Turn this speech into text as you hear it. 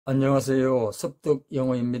안녕하세요.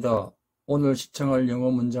 습득영어입니다. 오늘 시청할 영어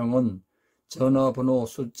문장은 전화번호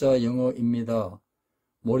숫자 영어입니다.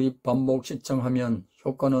 몰입 반복 시청하면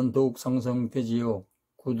효과는 더욱 상승되지요.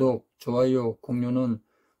 구독, 좋아요, 공유는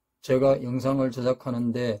제가 영상을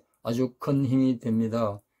제작하는데 아주 큰 힘이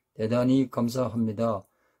됩니다. 대단히 감사합니다.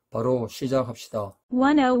 바로 시작합시다.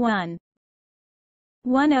 101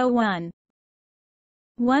 101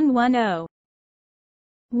 110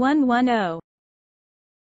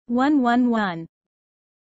 110 111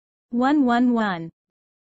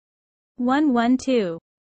 111 112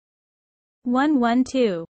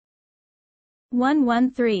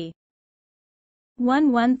 112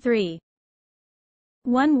 113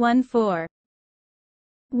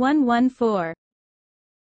 113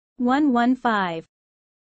 114 114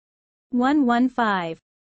 115 115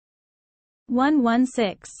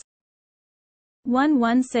 116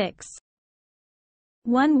 116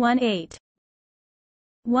 118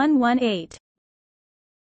 118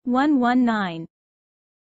 119 119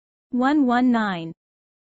 120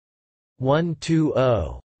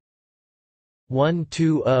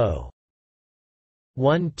 120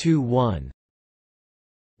 121 121 123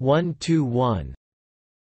 123 125 125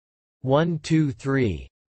 127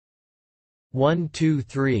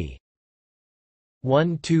 127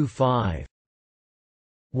 128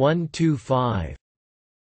 128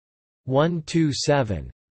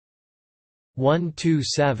 131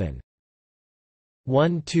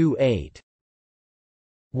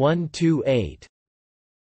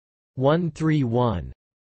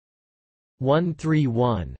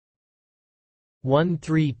 131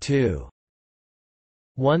 132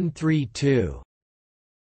 132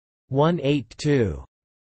 182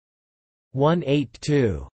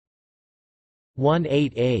 182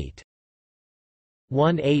 188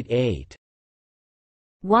 188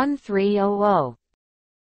 1300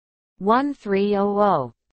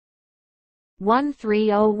 1300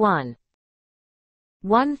 1301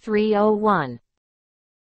 1301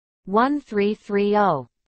 1330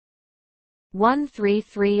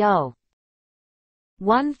 1330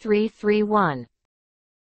 1331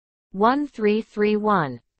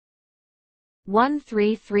 1331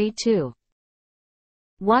 1332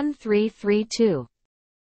 1332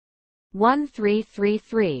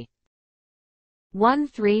 1333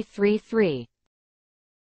 1333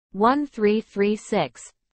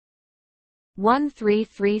 1336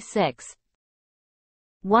 1336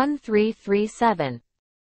 1337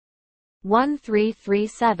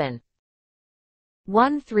 1337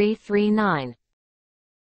 1339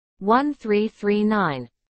 1339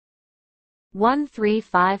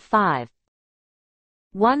 1355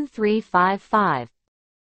 1355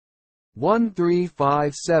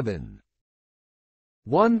 1357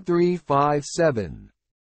 1357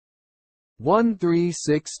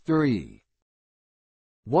 1363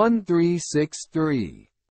 1363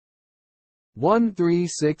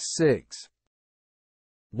 1366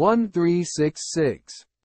 1366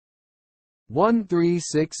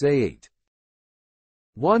 1368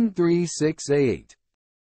 1368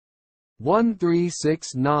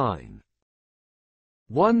 1369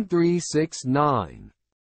 1369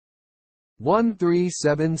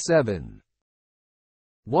 1377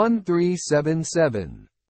 1377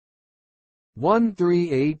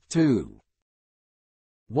 1382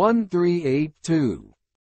 1382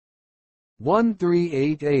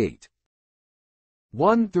 1388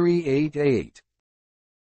 1388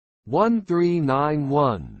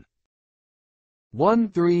 1391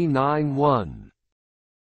 1391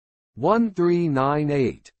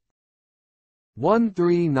 1398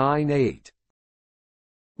 1398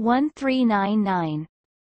 1399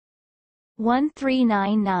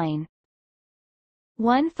 1399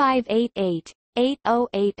 1588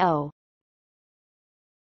 8080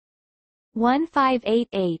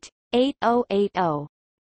 1588 8080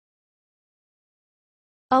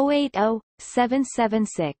 080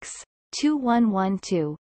 776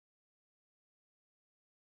 2112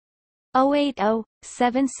 080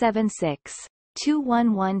 776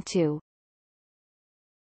 2112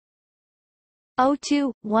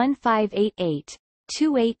 02 1588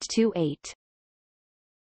 2828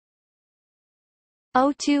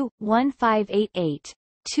 02 1588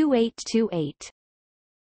 2828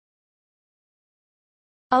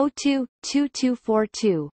 02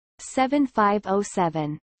 2242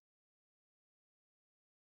 7507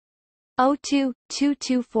 02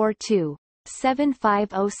 2242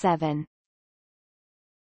 7507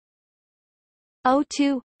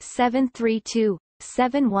 02 732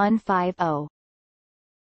 7150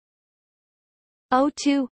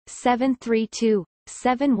 02 732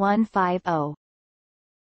 7150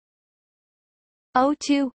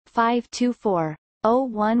 02 524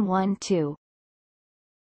 0112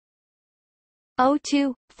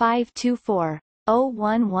 02524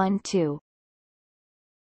 0112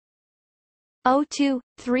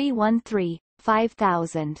 02313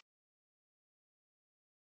 5000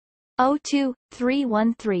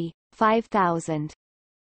 02313 5000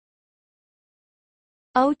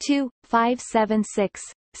 02576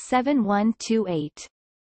 7128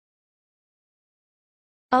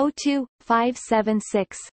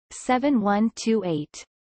 02576 7128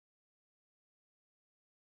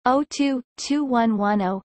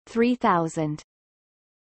 0221110 3000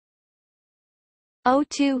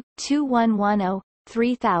 0221110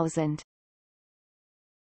 3000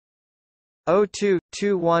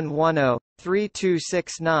 0221110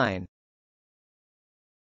 3269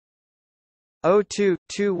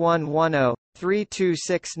 0221110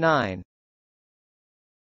 3269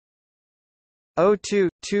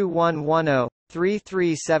 0221110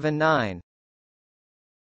 3379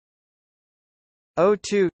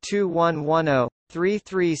 0221110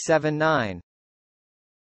 3379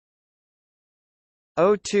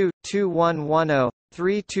 0221110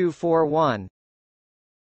 3241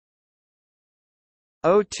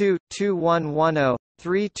 0221110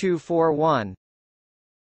 3241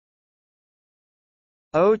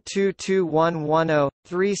 0221110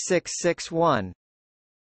 3661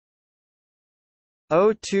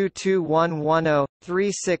 0221110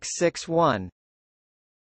 3661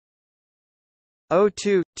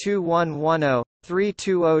 0221110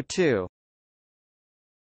 3202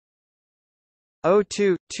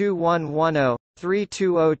 0221110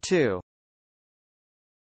 3202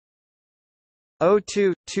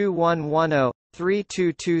 0221110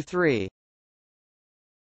 3223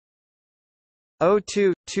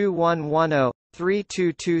 0221110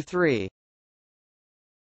 3223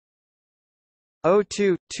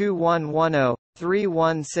 0221110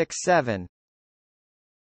 3167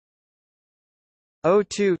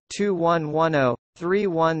 0221110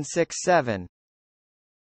 3167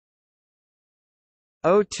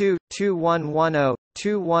 0221110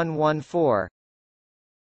 2114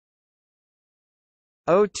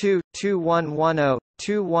 0221110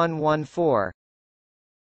 2114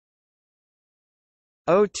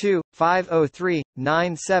 02503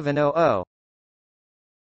 9700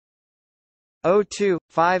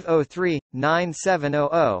 02503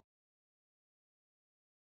 9700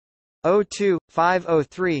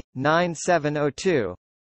 02503 9702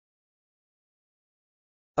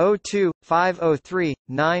 02503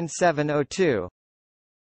 9702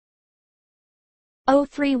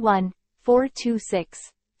 031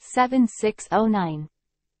 426 7609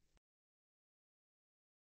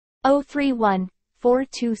 031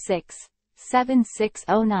 426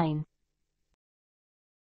 7609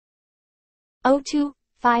 02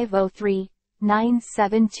 503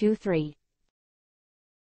 9723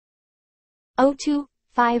 02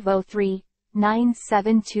 503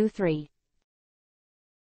 9723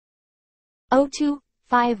 02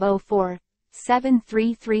 504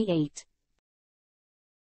 7338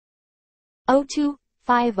 02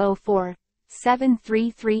 504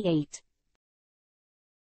 7338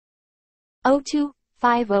 02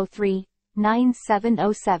 503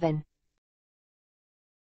 9707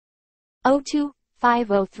 02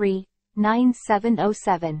 503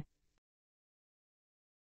 9707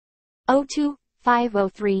 02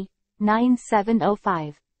 503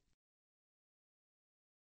 9705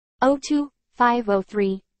 02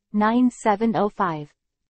 503 9705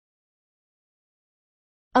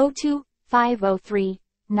 02 503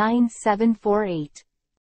 9748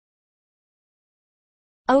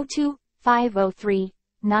 02 503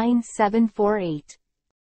 9748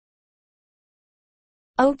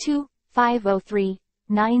 02 503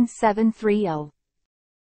 9730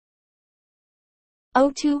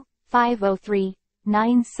 02 503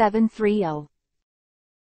 9730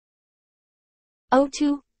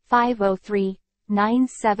 02 503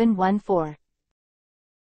 9714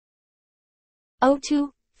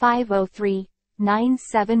 02 503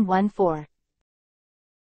 9714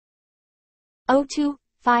 02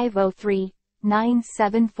 503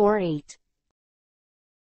 9748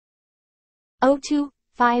 02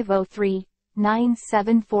 503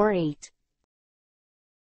 9748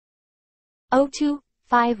 02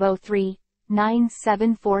 503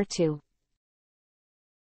 9742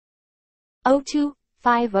 02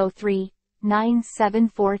 503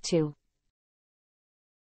 9742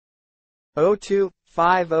 02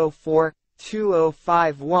 504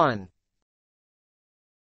 2051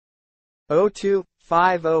 02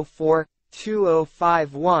 504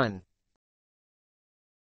 2051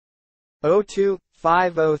 02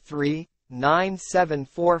 503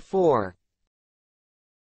 9744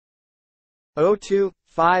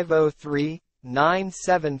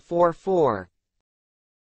 02-503-9744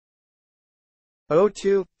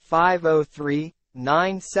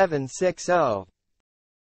 02-503-9760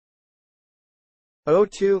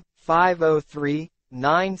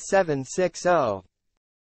 02-503-9760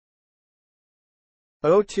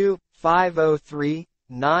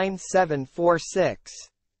 02-503-9746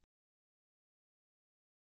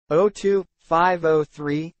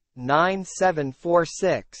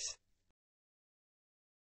 02-503-9746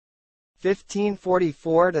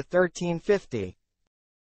 1544 to 1350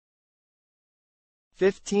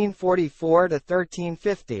 1544 to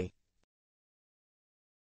 1350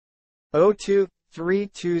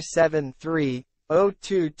 02-3273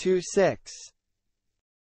 0226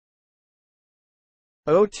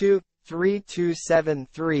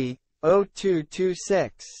 02-3273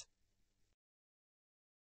 0226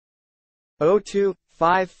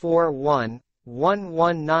 02-541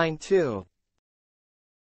 1192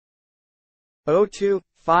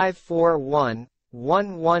 02-541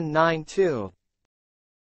 1192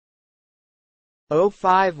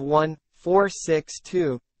 051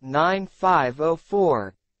 462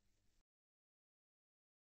 9504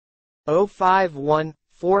 051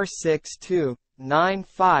 462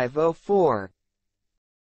 9504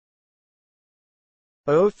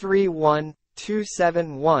 031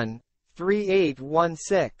 271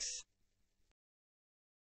 3816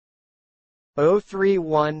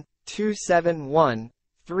 031 271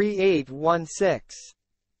 3816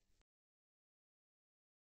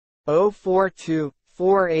 042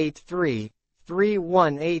 483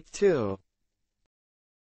 3182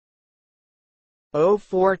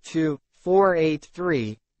 042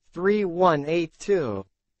 483 3182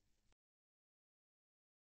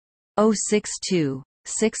 062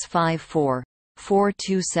 654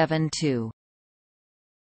 4272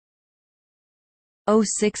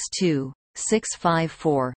 062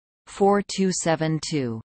 654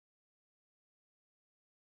 4272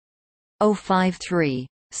 053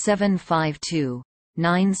 752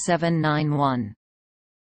 9791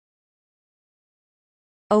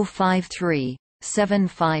 053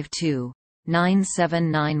 752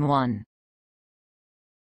 9791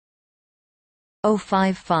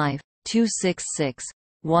 055 266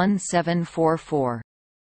 1744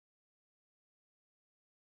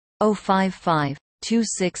 055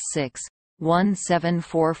 266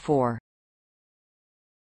 1744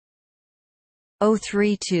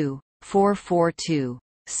 032 442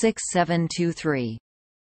 6723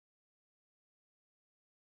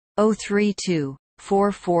 032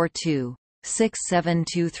 442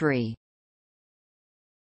 6723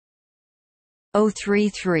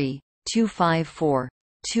 033 254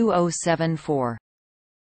 2074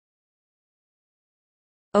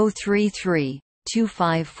 033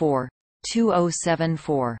 254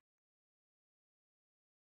 2074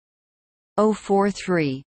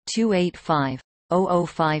 043 285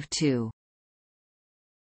 0052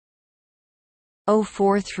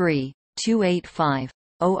 043 285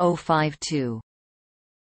 0052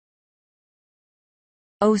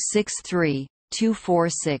 063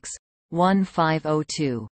 246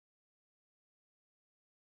 1502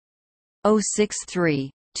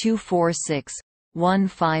 063 246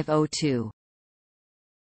 1502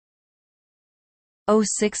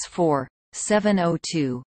 064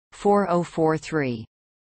 702 4043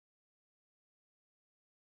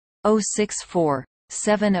 064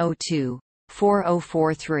 702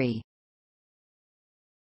 4043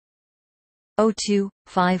 02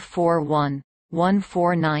 541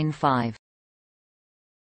 1495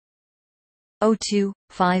 02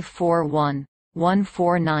 541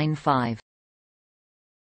 1495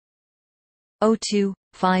 02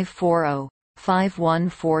 540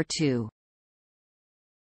 5142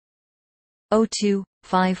 02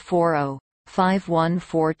 540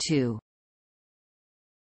 5142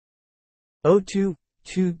 02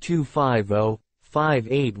 2250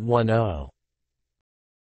 5810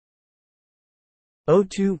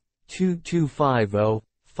 02 2250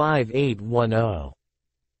 5810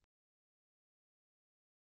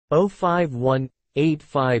 051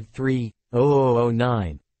 853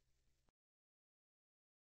 0009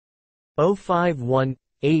 051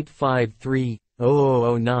 853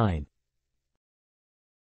 0009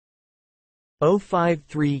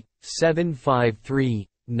 053 753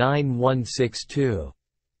 9162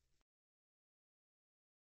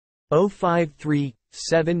 053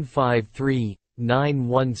 753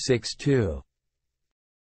 9162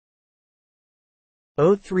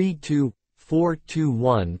 032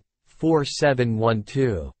 421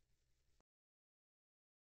 4712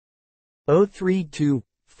 032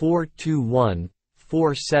 421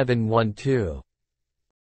 4712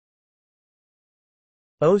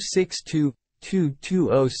 062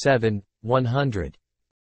 2207 100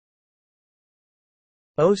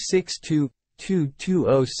 062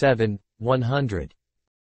 2207 100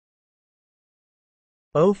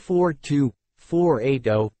 042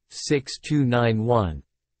 480 6291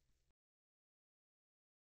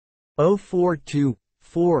 042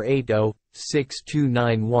 480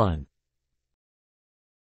 6291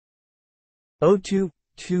 02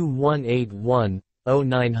 2181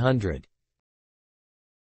 0900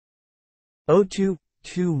 02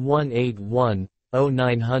 2181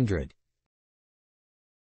 0900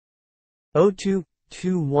 02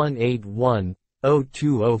 2181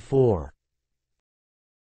 0204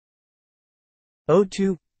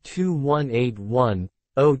 02 2181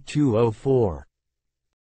 0204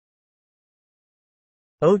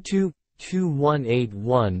 02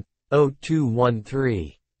 2181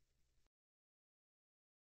 0213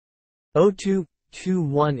 02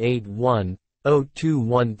 2181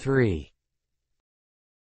 0213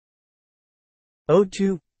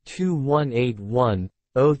 02 2181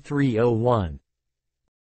 0301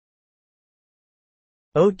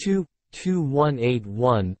 02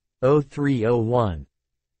 2181 0301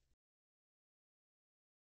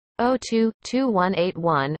 02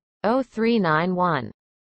 2181 0391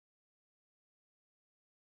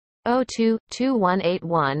 02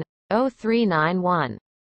 2181 0391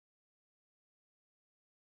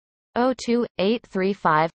 02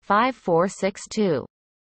 835 5462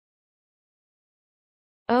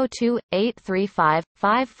 02 835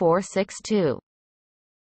 5462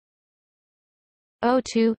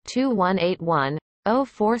 02 2181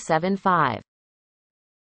 0475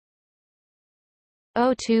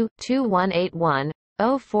 02 2181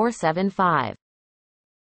 0475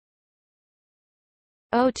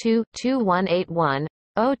 02 2181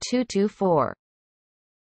 0224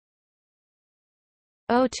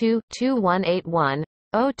 02 2181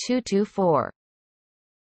 0224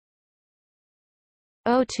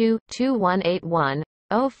 02 2181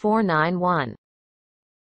 0491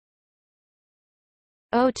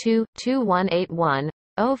 02 2181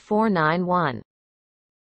 0491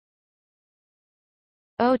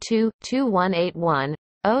 02 2181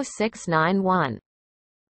 0691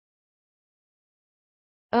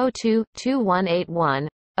 02 2181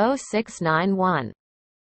 0691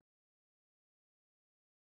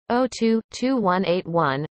 02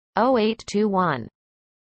 2181 0821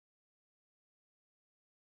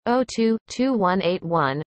 02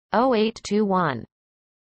 2181 0821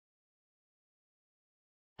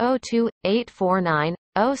 02 849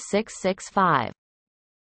 0665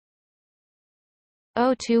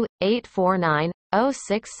 02 849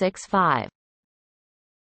 0665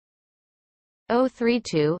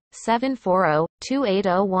 032 740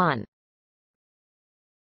 2801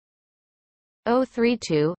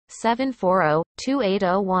 032 740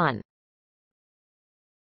 2801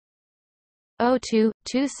 02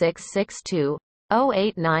 2662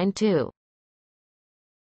 0892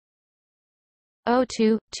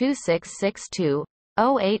 02 2662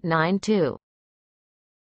 0892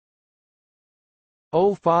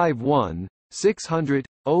 051 600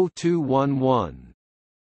 0211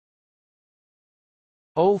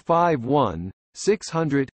 051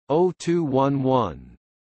 600 0211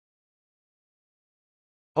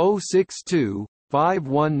 062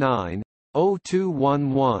 519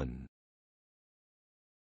 0211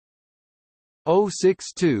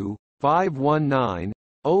 062 519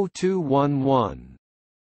 0211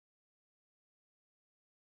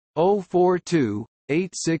 042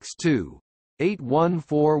 862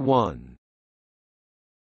 8141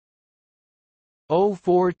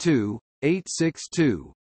 042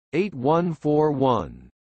 862 8141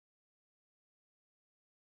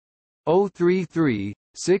 033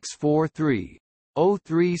 643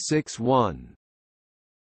 0361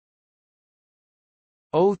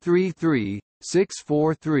 033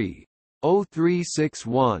 643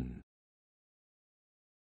 0361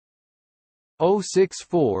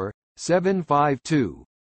 064 752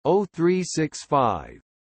 0365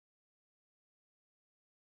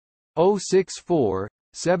 064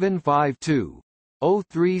 752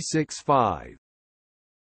 0365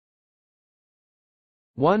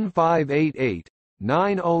 1588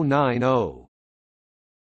 9090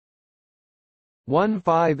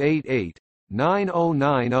 1588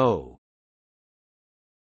 9090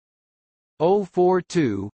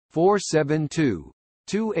 042 472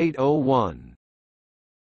 2801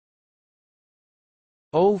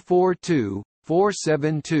 042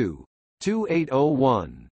 472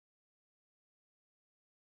 2801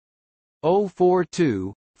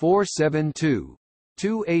 042 472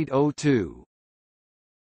 2802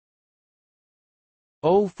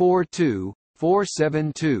 042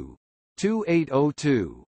 472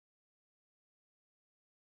 2802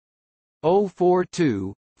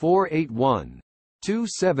 042 481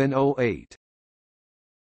 2708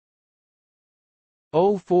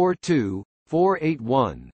 042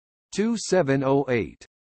 481 2708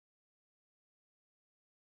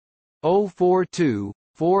 042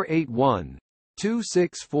 481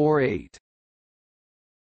 2648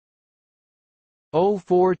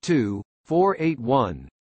 042 481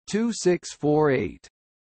 2648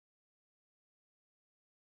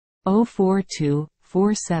 042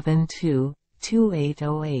 472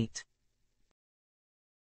 2808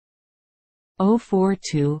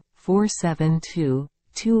 042 472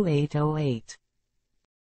 2808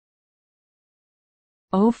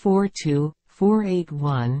 042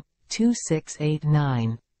 481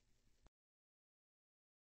 2689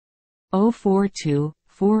 042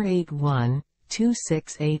 481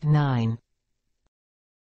 2689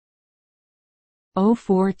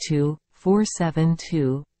 042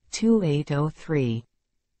 472 2803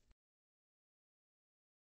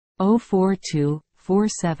 042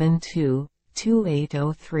 472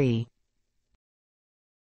 2803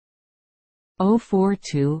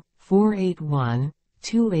 042 481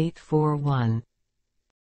 2841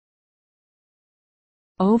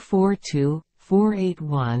 042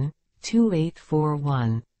 481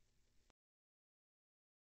 2841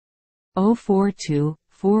 042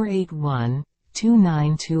 481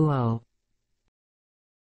 2920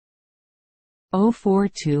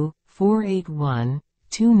 042 481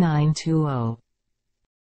 2920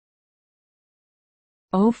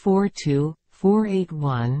 042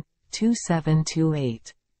 481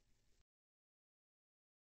 2728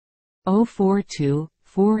 042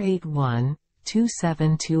 481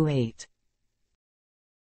 2728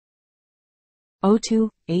 02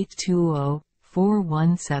 820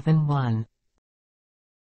 4171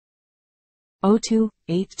 02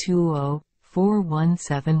 820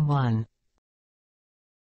 4171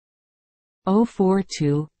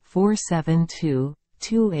 042 472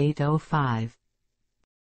 2805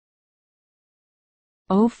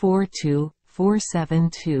 042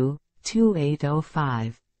 472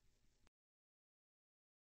 2805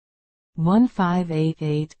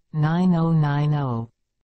 1588 9090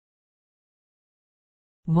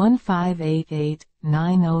 1588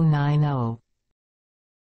 9090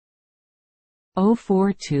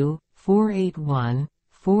 042 481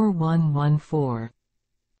 4114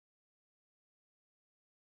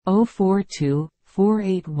 042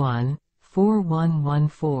 481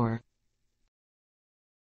 4114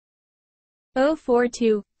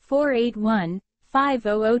 042 481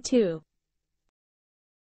 5002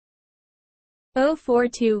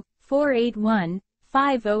 042 481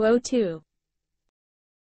 5002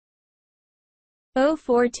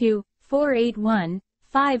 042 481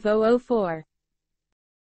 5004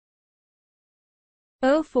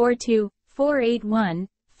 042 481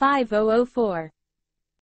 5004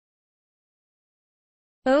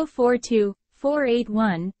 042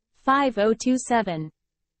 481 5027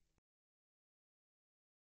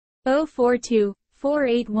 042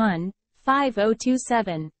 481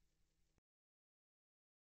 5027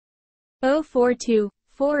 042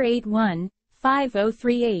 481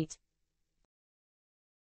 5038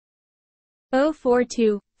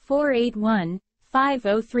 042 481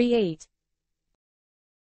 5038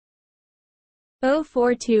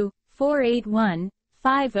 042 481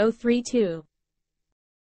 5032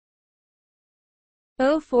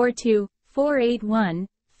 042 481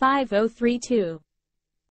 5032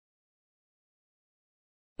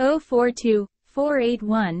 042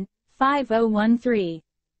 481 5013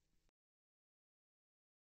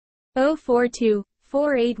 042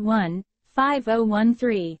 481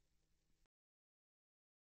 5013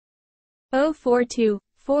 042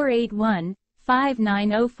 481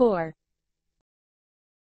 5904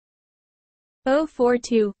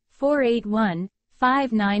 042 481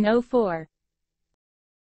 5904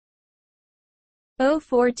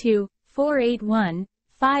 042 481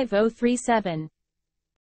 5037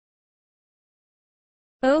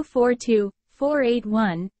 042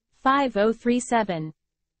 481 5037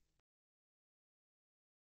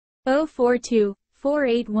 042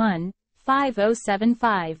 481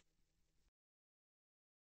 5075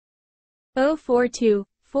 042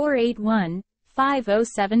 481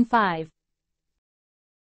 5075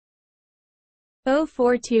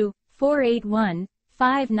 042 481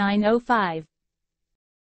 5905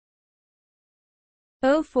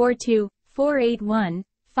 042 481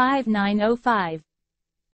 5905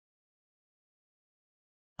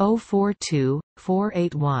 042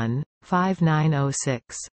 481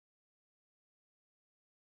 5906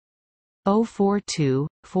 042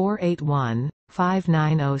 481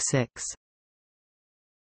 5906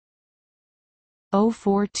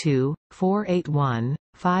 042 481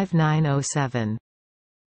 5907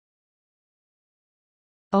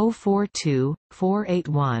 042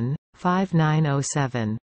 481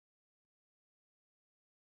 5907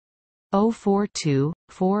 042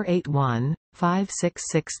 481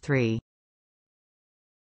 5663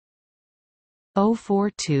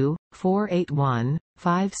 042 481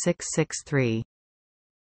 5663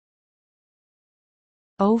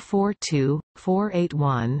 042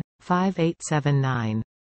 481 5879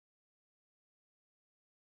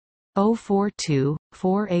 042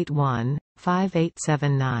 481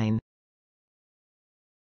 5879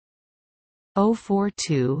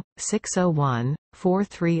 042 601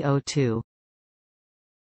 4302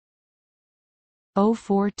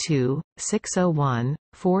 042 601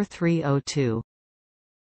 4302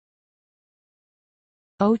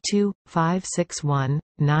 02 561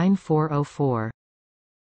 9404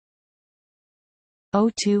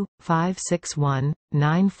 02 561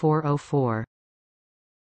 9404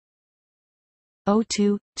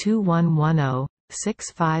 02 2110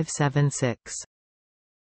 6576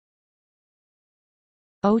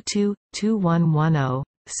 02 2110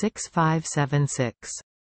 6576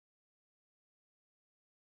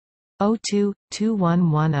 02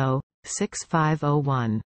 2110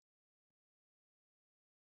 6501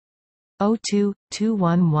 02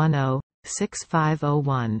 2110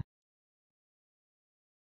 6501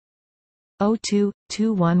 02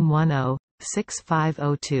 2110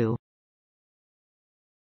 6502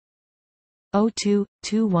 02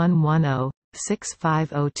 2110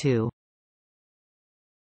 6502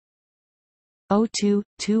 02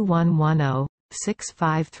 2110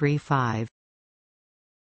 6535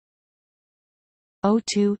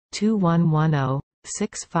 02 2110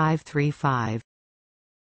 6535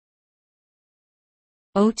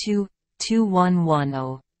 02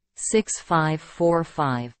 2110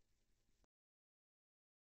 6545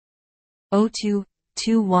 02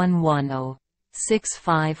 2110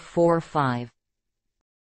 6545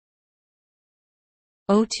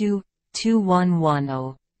 02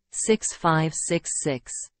 2110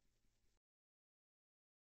 6566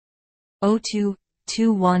 02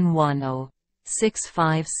 2110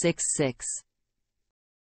 6566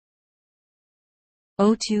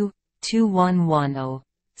 02 2110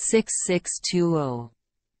 6620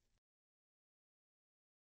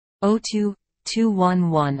 02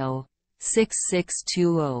 2110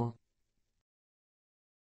 6620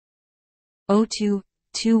 02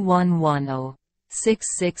 2110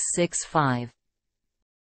 6665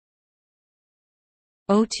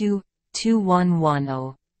 02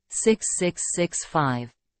 2110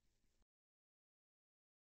 6665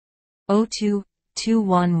 02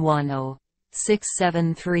 2110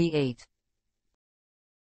 6738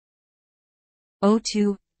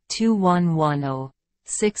 02 2110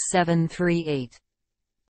 6738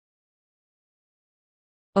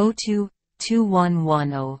 02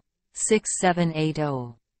 2110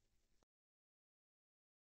 6780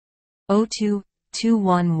 02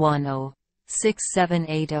 2110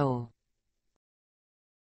 6780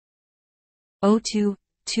 02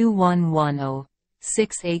 2110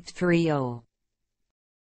 6830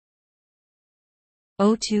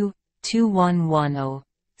 02 2110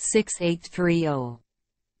 6830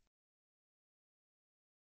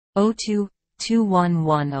 02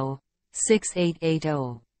 2110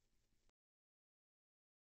 6880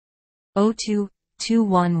 02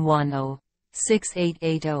 2110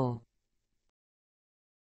 6880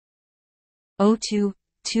 02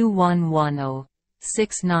 2110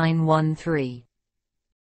 6913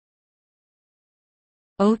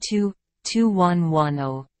 02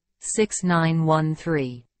 2110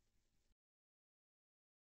 6913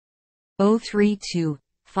 032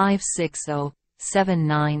 560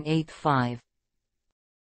 7985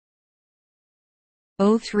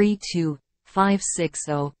 032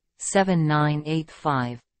 560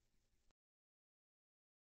 7985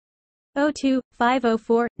 02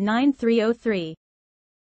 504 9303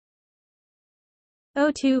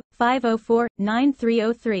 02 504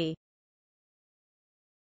 9303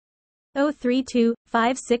 032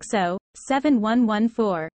 560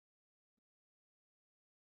 7114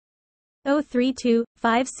 032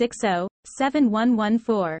 560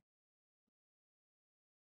 7114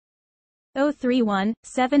 031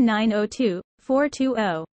 7902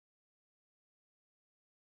 420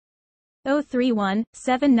 031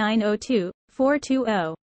 7902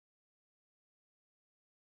 420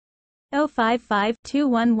 055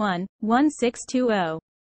 211 1620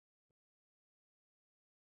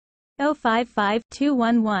 055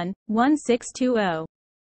 211 1620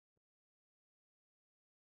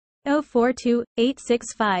 042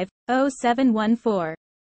 865 0714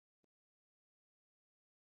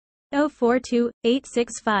 042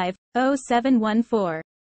 865 0714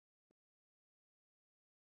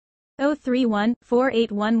 031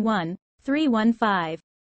 4811 315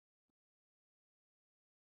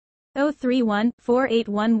 031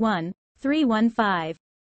 4811 315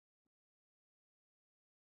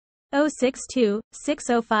 062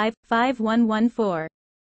 605 5114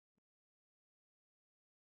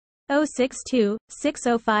 062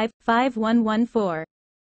 605 5114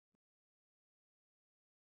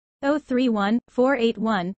 031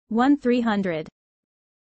 481 1300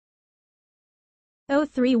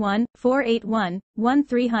 031 481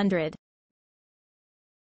 1300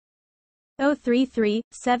 033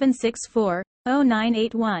 764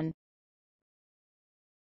 0981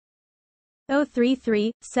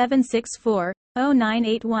 033 764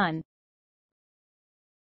 0981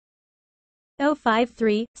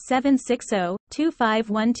 053 760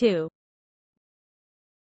 2512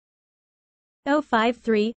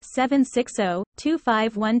 053 760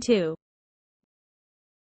 2512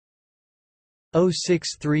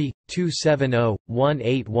 063 270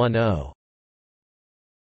 1810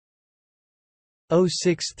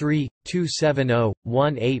 063 270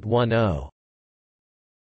 1810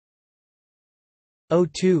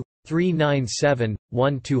 02 397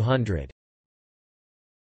 1200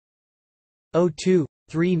 02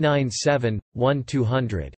 397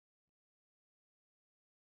 1200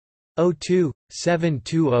 02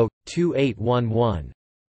 720 2811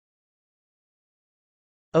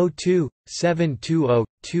 02 720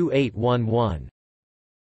 2811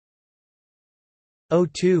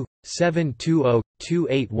 02 720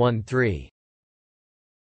 2813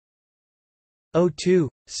 02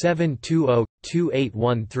 720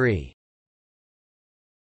 2813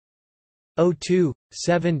 02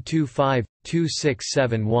 725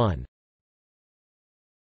 2671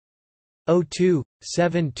 02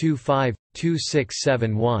 725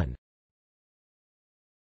 2671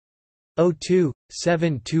 02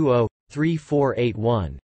 720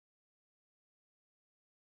 3481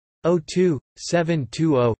 02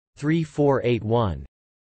 720 3481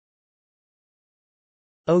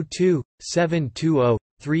 02 720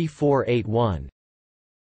 3481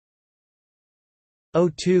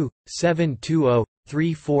 02 720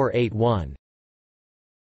 3481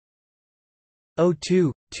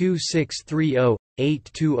 02 2630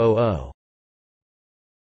 8200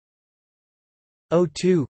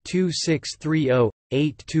 02 2630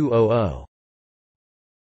 8200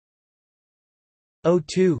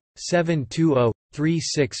 02 720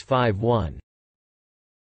 3651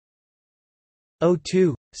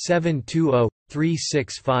 02 720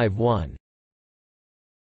 3651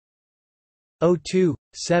 02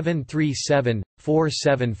 737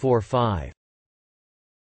 4745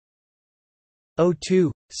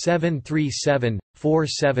 02 737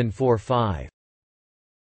 4745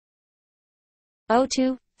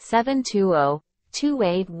 02 720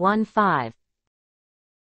 2815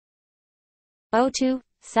 02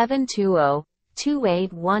 720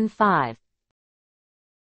 2815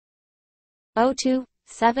 02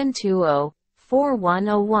 720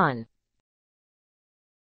 4101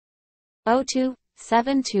 02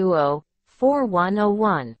 720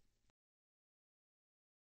 4101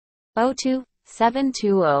 02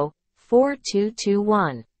 720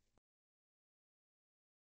 4221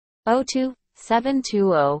 02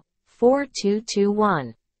 720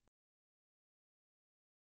 4221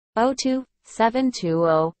 02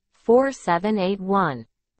 720 4781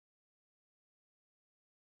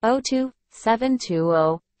 02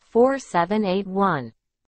 720 4781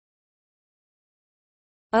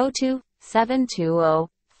 02 720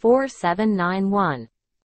 4791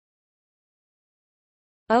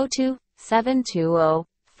 02 720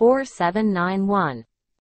 4791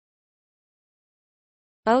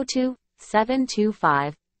 02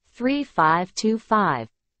 725 3525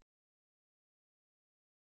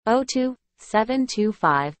 02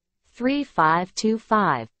 725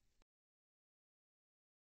 3525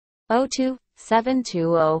 02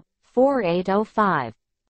 720 4805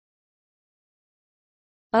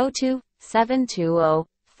 02 720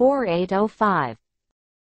 4805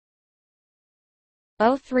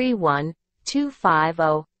 031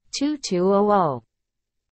 250 2200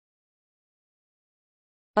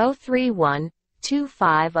 031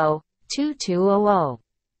 250 2200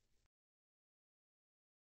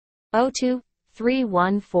 02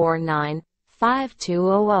 3149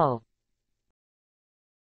 5200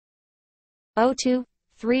 02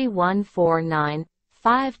 3149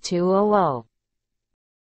 5200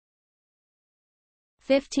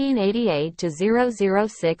 1588 to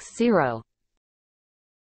 0060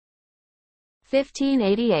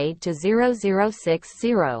 1588 to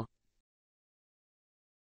 0060.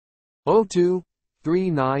 02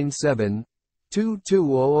 397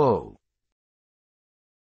 2200.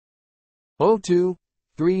 02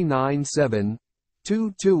 397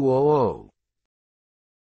 2200.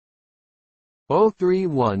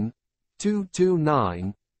 031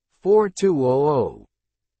 229 4200.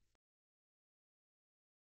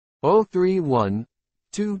 031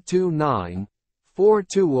 229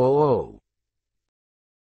 4200.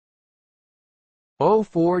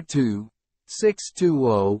 042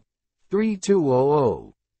 620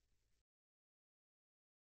 3200.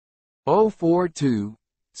 042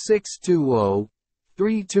 620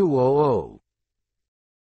 3200.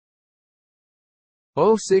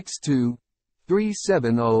 062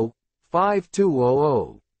 370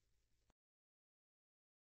 5200.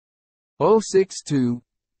 062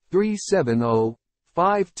 370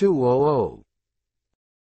 5200.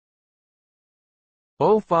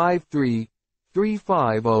 053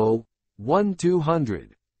 350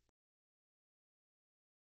 1200.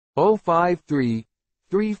 053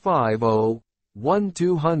 350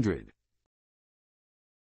 1200.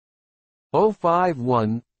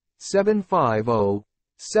 051 750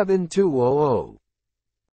 7200.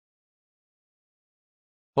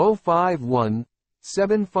 051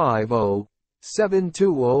 750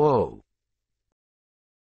 7200.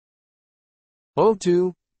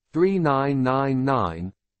 02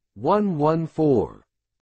 3999 114.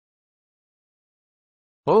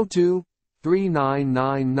 02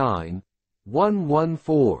 3999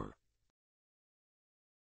 114.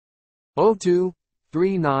 02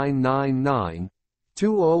 3999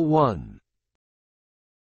 201.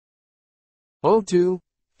 02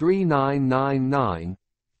 3999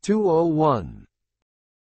 201.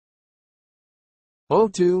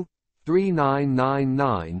 02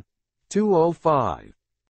 3999 205.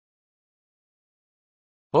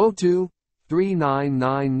 02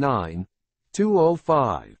 3999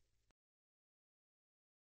 205.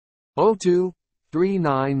 02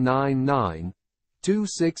 3999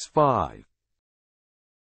 265.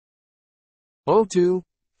 02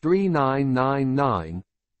 3999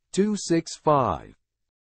 265.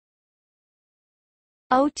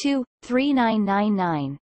 02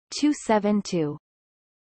 3999 272.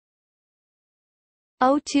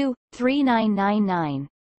 02 3999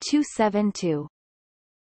 272.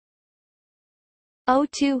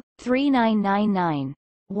 02 3999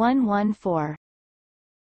 114.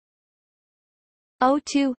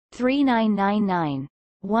 02 3999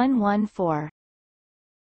 114.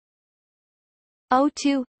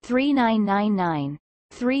 02 3999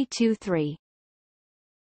 323.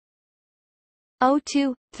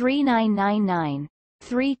 02 3999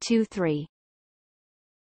 323.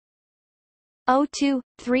 02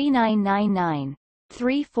 3999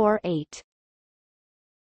 348.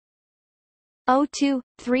 02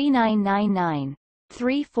 3999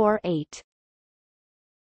 348.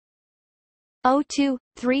 02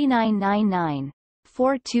 3999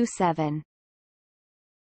 427.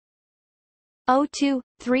 02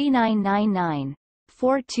 3999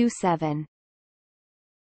 427.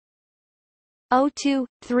 02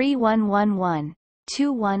 3111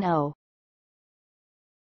 210.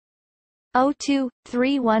 02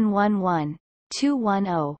 3111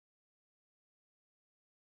 210.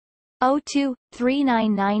 02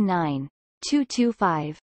 3999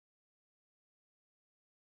 225.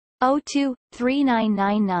 02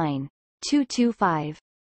 3999 225.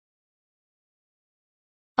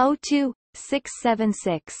 02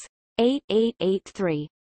 676 8883.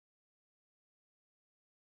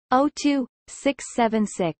 02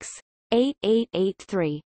 676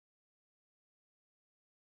 8883.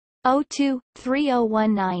 02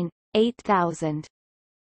 3019 8000.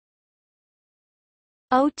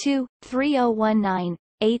 02 3019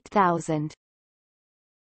 8000.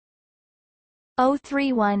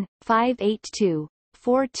 031 582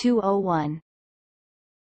 4201.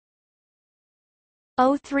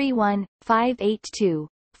 031 582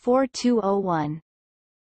 4201.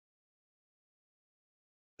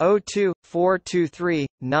 02 423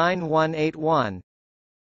 9181.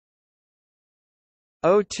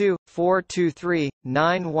 02 423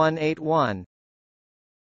 9181.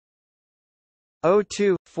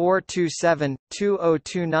 02 427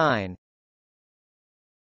 2029.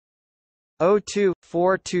 02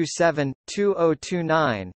 427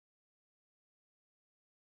 2029.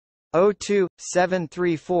 02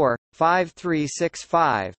 734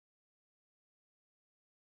 5365.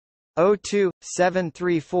 02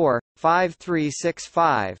 734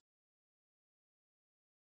 5365.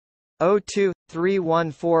 02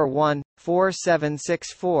 3141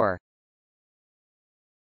 4764.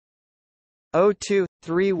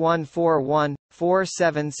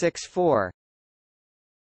 02-3141-4764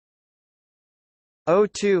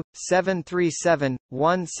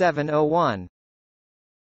 02-737-1701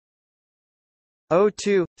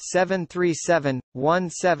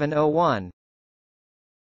 02-737-1701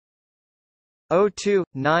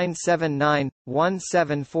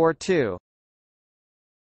 02-979-1742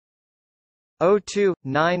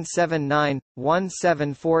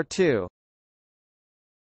 02-979-1742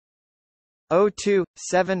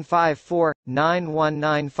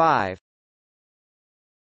 02-754-9195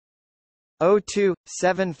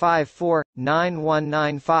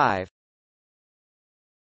 02-754-9195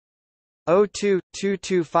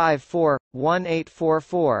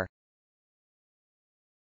 02-2254-1844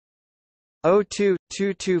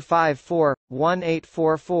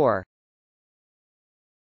 02-2254-1844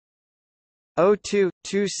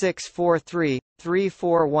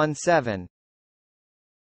 02-2643-3417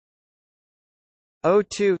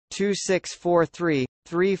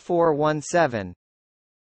 02-2643-3417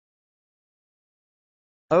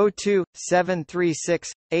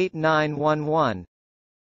 02-736-8911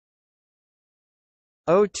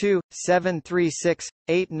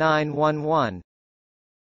 02-736-8911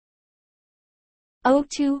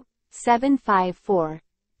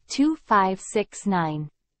 02-754-2569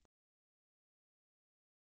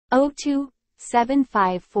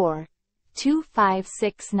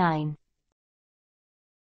 02-754-2569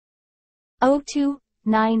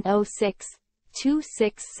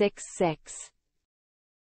 02-906-2666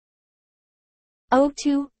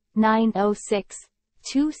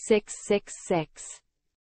 02-906-2666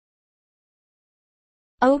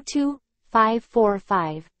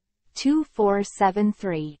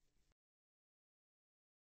 02-545-2473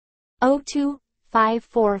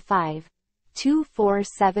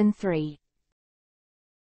 02-545-2473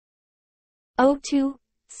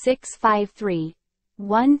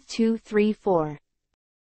 02-653-1234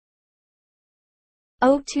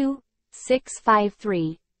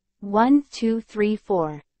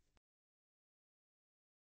 02-653-1234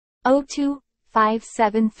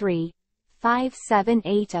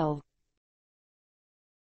 02-573-5780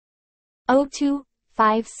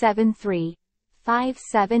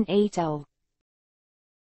 02-573-5780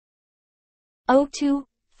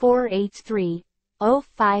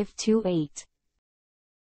 02-483-0528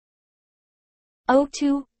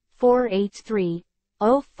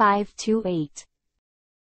 02-483-0528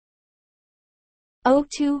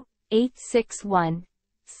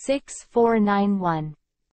 02-861-6491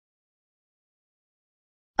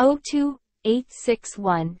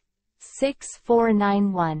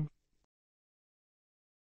 02-861-6491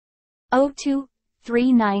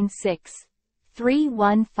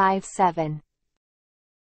 02-396-3157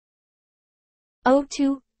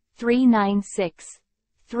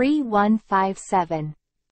 02-396-3157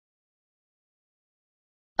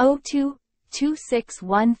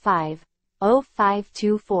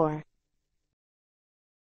 02-2615-0524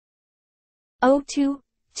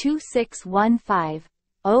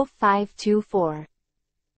 02-2615-0524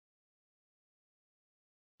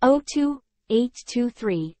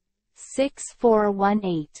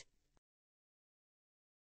 02-823-6418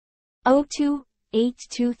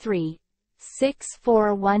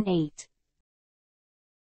 02-823-6418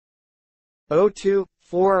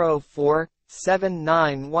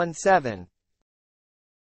 02-404-7917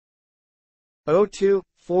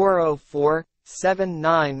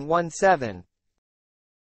 02-404-7917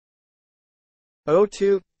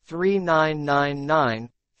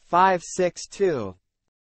 02-3999-562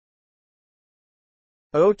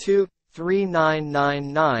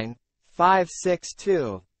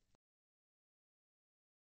 02-3999-562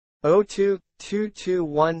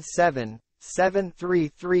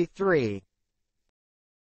 02-2217-7333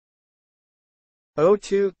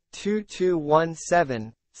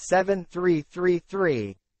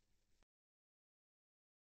 02-2217-7333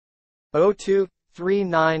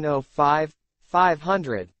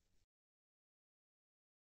 02-3905-500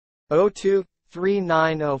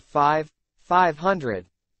 02-3905-500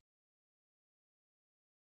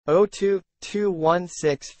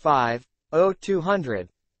 02-2165-0200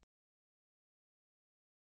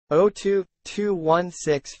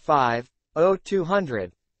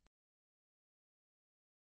 02-2165-0200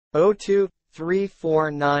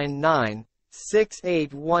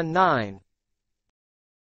 02-3499-6819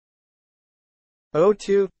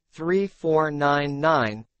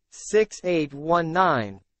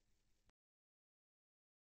 02-3499-6819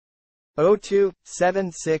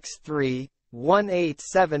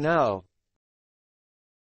 02-763-1870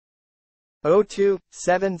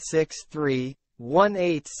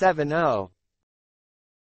 02-763-1870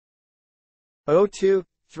 02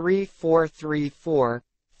 3434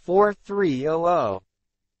 4300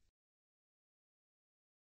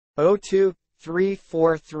 02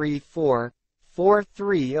 3434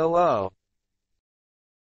 4300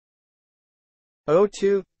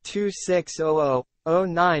 02 2600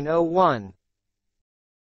 0901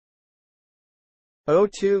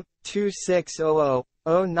 02 2600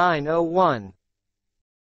 0901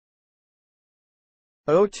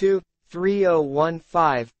 02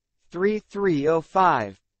 3015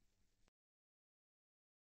 3305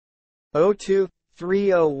 02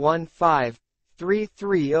 3015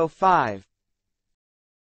 3305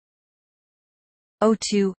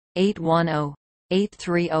 02 810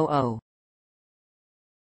 8300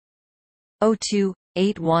 02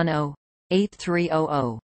 810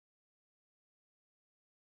 8300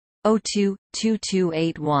 02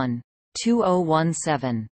 2281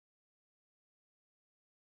 2017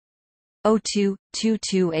 02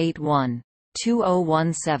 2281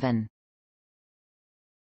 2017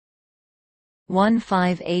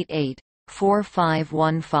 1588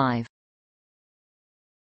 4515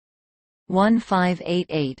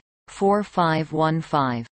 1588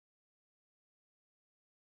 4515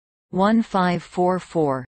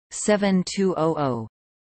 1544 7200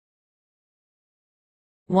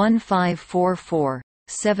 1544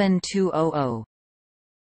 7200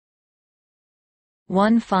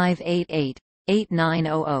 1588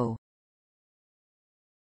 8900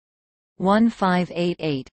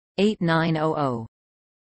 1588 8900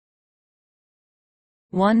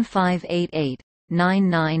 1588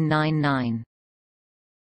 9999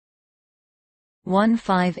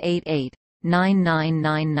 1588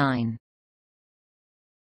 9999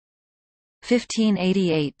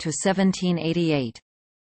 1588 to 1788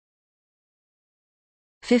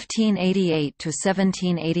 1588 to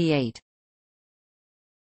 1788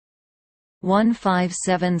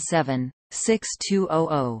 1577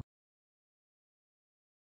 6200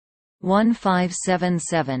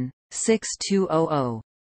 1577 6200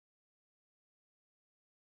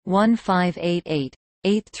 1588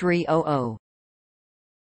 8300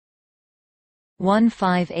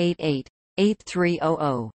 1588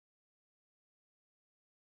 8300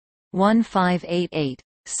 1588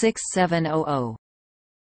 6700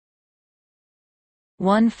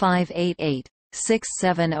 1588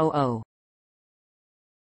 6700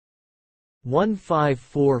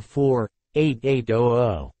 1544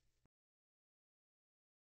 8800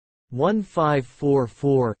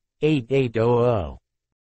 1544 8800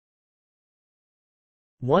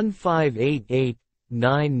 1588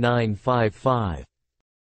 9955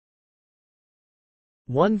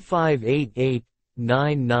 1588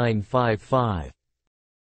 9955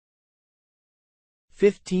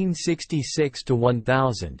 1566 to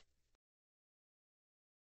 1000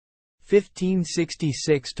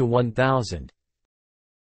 1566 to 1000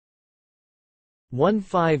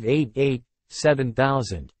 1588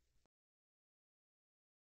 7000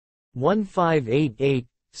 1588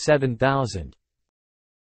 7000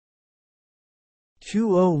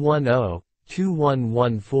 2010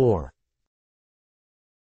 2114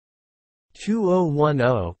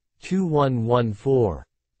 2010 2114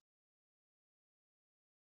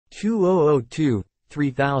 2002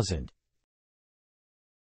 3000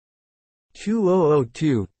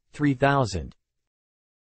 2002 3000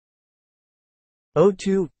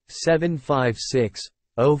 02 756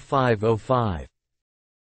 0505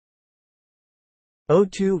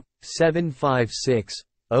 02 756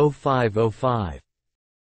 0505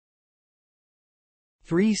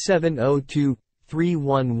 3702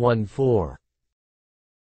 3114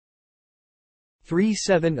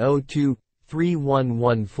 3702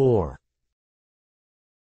 3114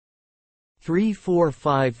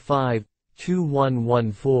 3455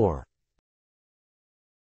 2114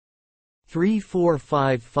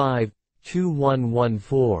 3455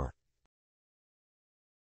 2114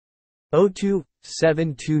 02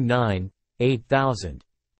 729 8000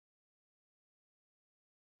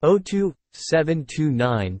 02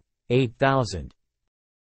 729 8000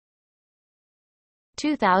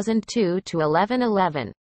 2002 to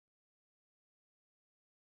 1111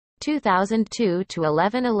 2002 to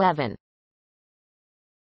 1111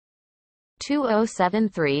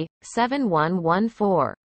 2073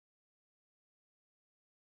 7114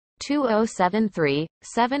 2073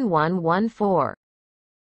 7114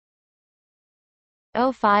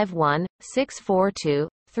 051 642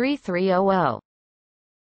 3300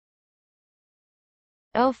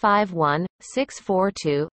 051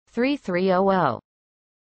 642 3300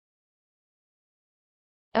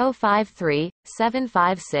 053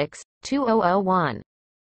 756 2001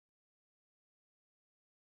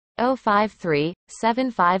 053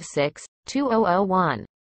 756 2001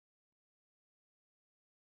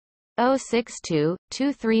 062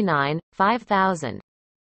 239 5000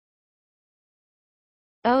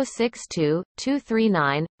 062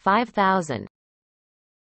 239 5000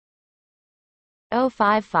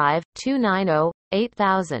 055 290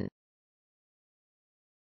 8000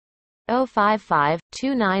 055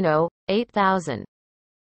 290 8000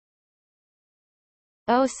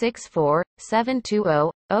 064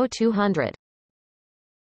 720 0200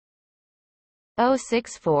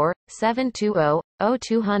 064 720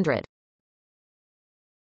 0200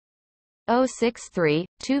 063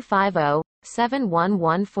 250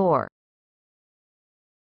 7114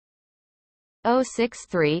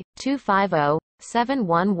 063 250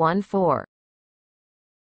 7114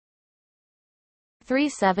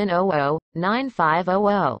 3700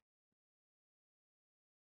 9500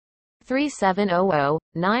 3700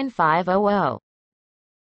 9500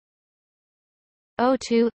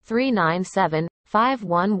 02 397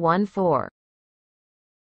 5114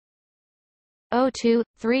 02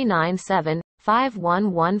 397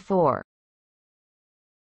 5114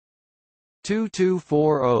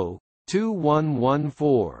 2240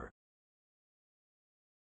 2114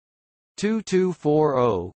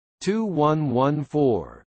 2240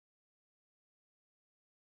 2114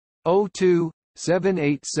 02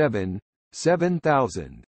 787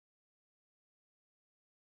 7000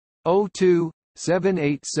 02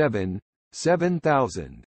 787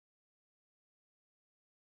 7000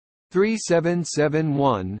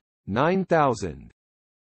 3771 9000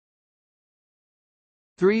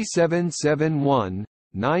 3771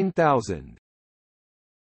 9000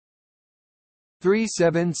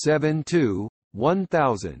 3772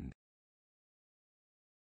 1000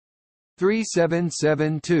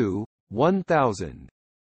 3772 1000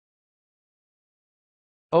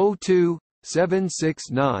 02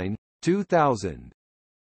 769 2000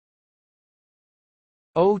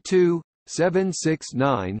 02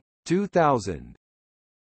 769 2000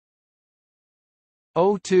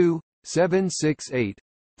 02 768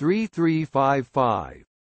 3355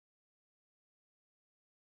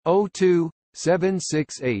 02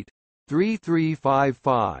 768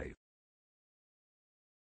 3355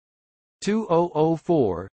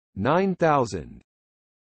 2004 9000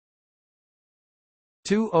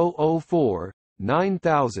 2004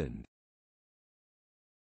 9000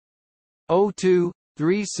 02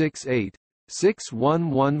 368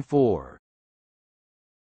 6114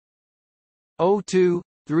 02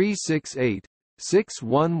 368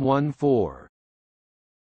 6114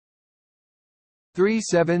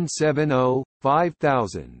 3770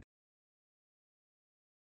 5000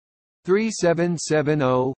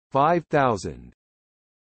 3770 5000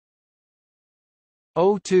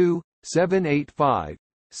 02 785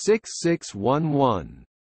 6611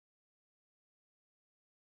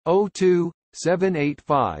 02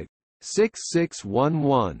 785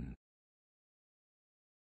 6611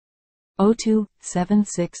 02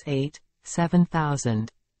 768 7000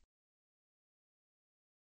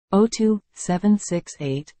 02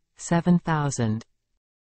 768 7000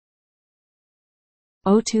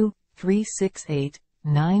 02 368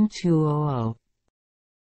 9200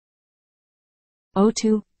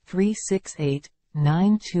 02 368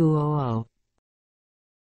 9200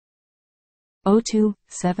 02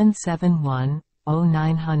 771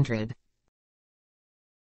 0900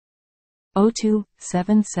 02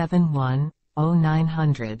 771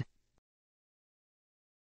 0900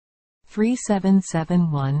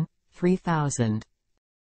 3771 3000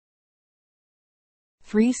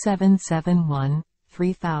 3771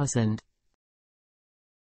 3000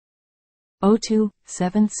 02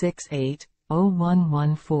 768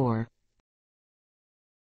 0114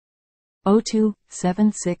 02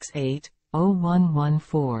 768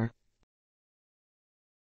 0114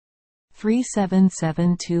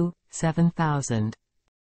 3772 7000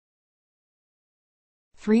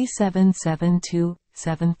 3772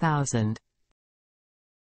 7000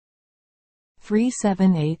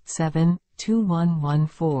 3787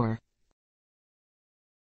 2114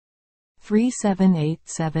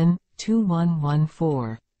 3787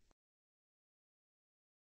 2114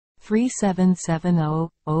 3770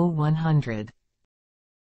 0100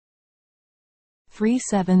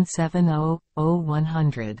 3770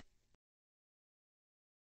 0100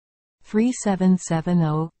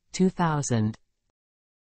 3770 2000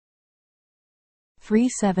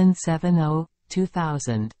 3770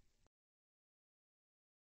 2000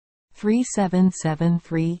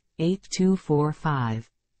 3773 8245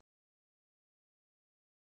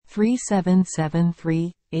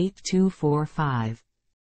 3773 8245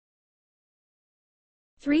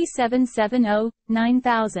 3770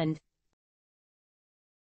 9000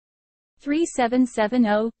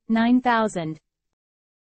 3770 9000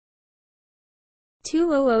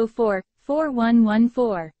 2004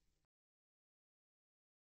 4114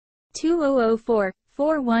 2004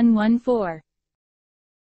 4114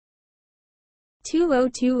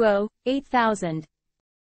 2020 8000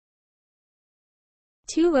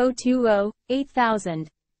 2020 8000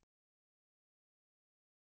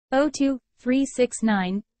 02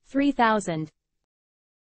 369 3000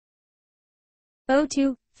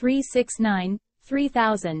 02 369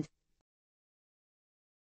 3000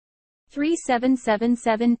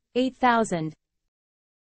 3777 8000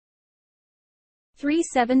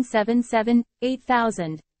 3777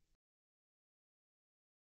 8000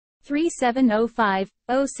 3705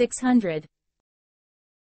 0600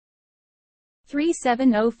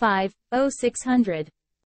 3705 0600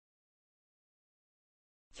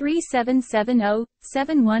 3770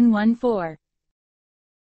 7114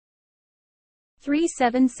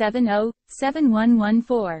 3770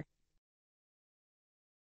 7114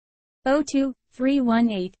 02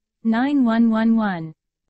 318 9111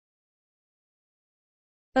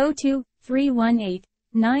 02 318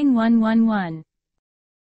 9111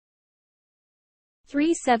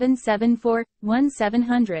 3774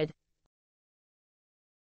 1700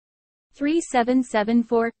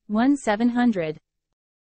 3774 1700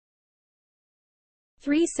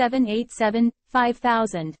 3787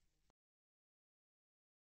 5000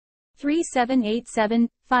 3787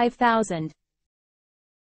 5000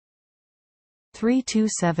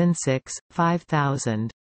 3276 5000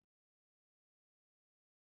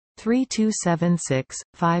 3276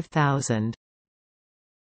 5000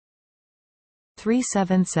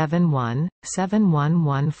 3771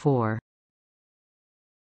 7114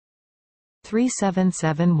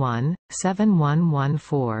 3771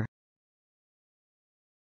 7114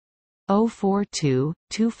 042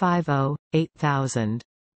 250 8000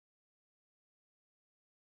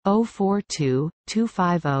 042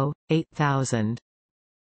 250 8000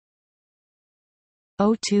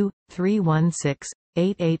 02 316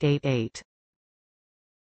 8888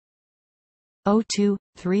 02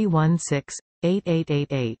 316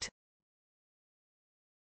 8888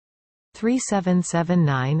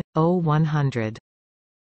 3779 0100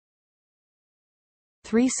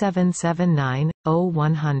 3779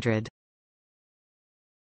 0100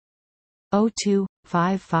 02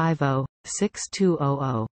 550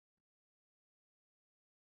 6200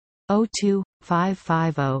 02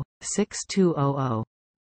 550 6200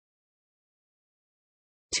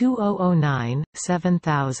 2009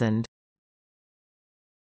 7000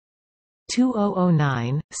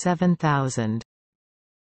 2009 7000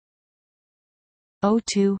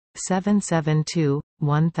 02 772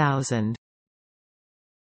 1000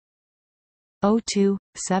 02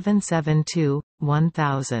 772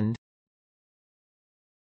 1000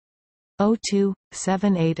 02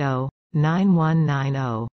 780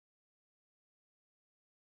 9190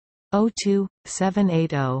 02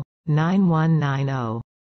 780 9190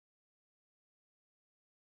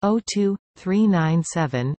 02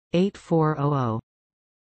 397 8400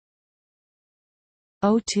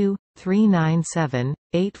 02 397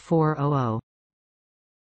 8400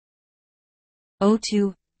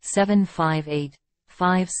 02 758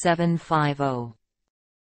 5750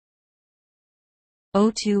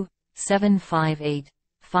 02 758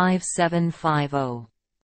 5750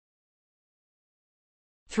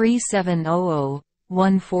 3700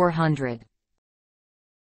 1400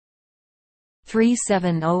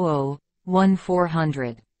 3700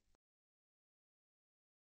 1400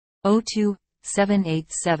 02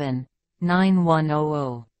 787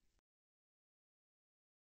 9100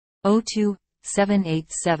 02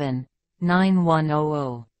 787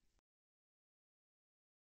 9100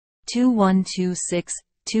 2126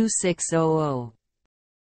 2600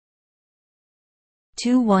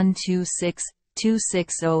 2126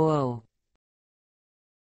 2600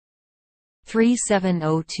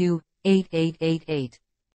 3702 8888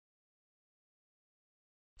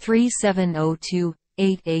 3702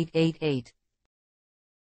 8888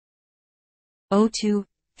 02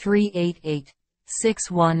 388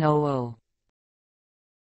 6100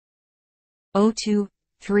 02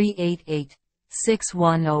 388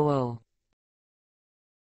 6100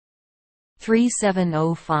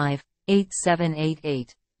 3705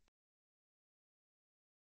 8788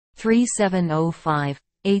 3705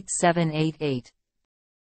 8788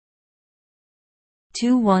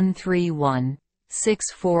 2131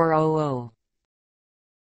 6400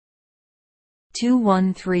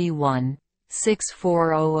 2131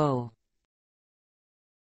 6400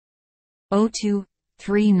 02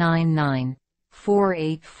 399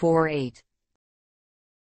 4848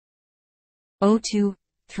 02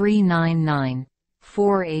 399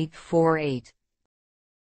 4848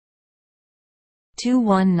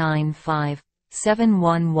 2195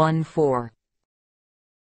 7114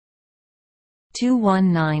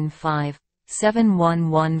 2195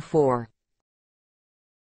 7114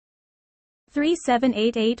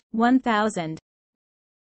 3788 1000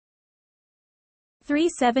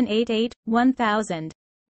 3788 1000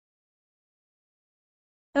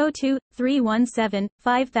 02 317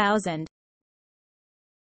 5000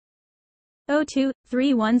 02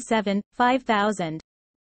 317 5000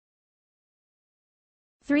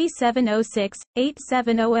 3706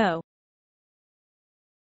 8700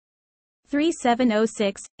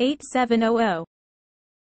 3706 8700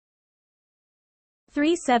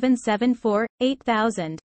 3774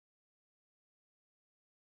 8000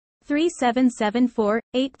 3774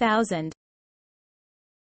 8000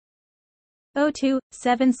 02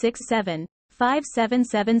 767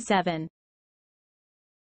 5777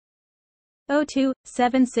 02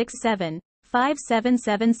 767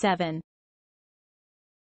 5777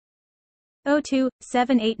 02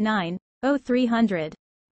 789 0300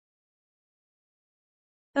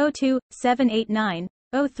 02 789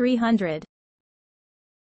 0300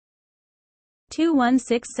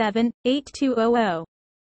 2167 8200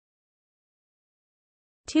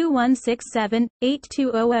 2167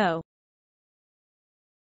 8200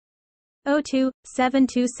 02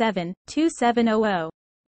 727 2700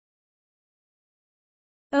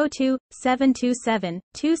 02 727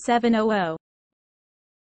 2700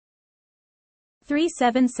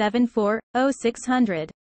 3774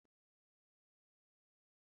 0600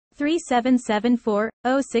 3774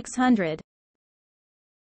 0600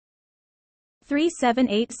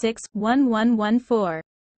 3786 1114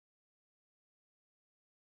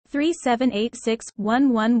 3786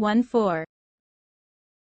 1114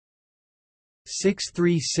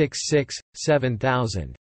 6366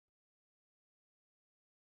 7000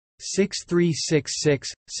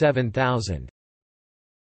 6366 7000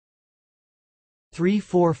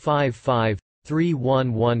 3455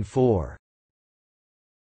 3114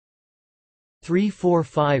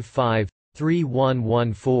 3455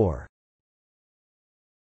 3114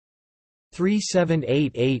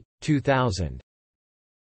 3788 2000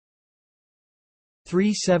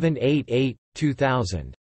 3788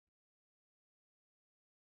 2000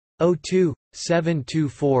 02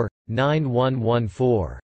 724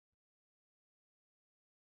 9114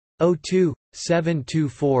 02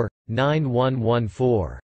 724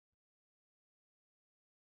 9114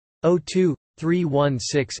 02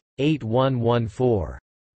 316 8114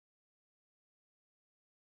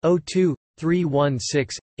 02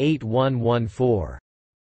 316 8114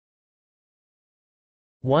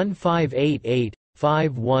 1588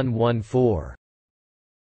 5114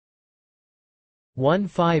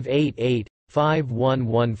 1588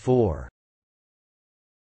 5114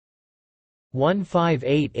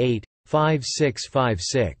 1588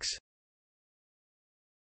 5656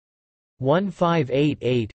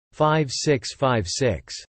 1588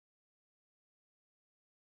 5656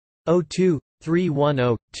 02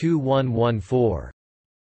 310 2114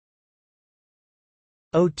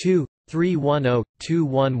 02 310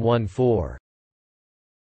 2114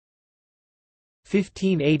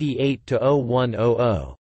 1588 to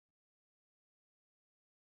 0100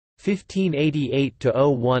 1588 to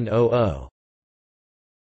 0100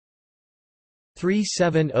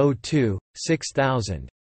 3702 6000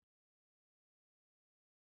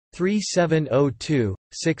 3702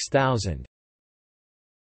 6000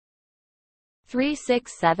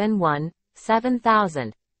 3671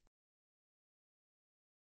 7000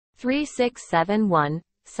 3671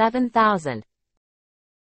 7000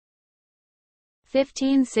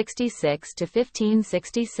 1566 to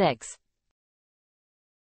 1566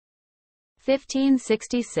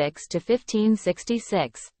 1566 to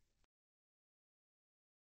 1566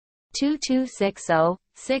 2260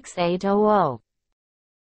 6800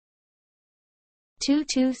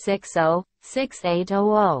 2260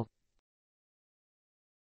 6800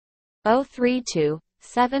 032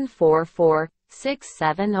 744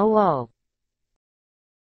 6700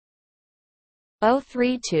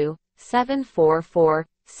 032 744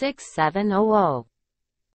 6700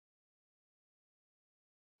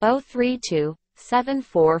 032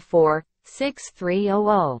 744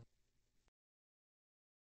 6300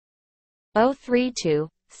 032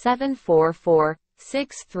 744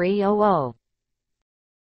 6300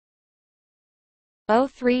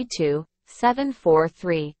 032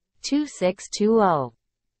 743 2620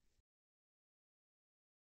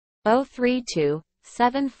 032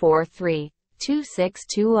 743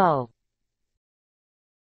 2620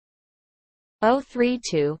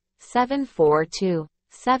 032 742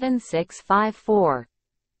 7654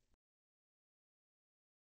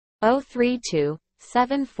 032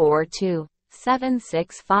 742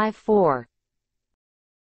 7654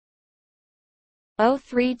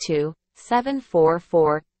 032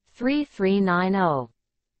 744 3390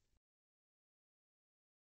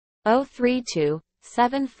 032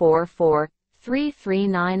 744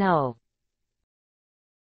 3390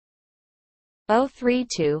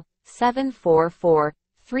 032 744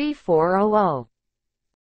 3400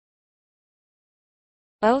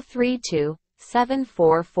 032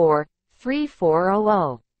 744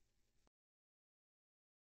 3400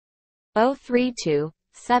 032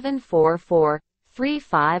 744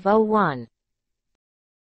 3501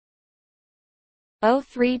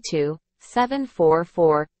 032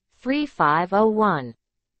 744 3501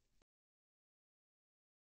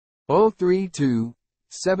 032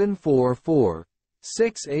 744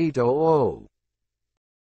 6800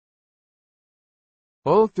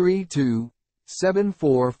 032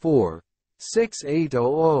 744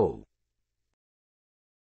 6800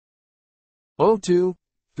 02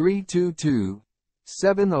 322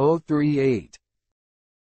 7038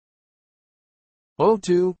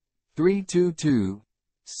 02 322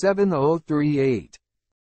 7038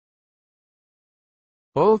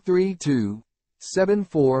 032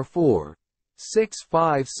 744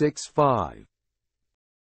 6565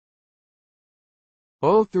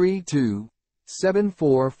 032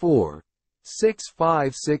 744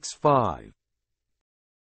 6565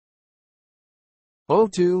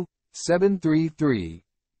 02 733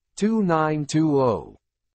 2920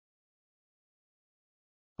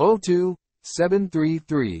 02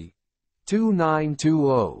 733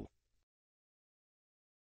 2920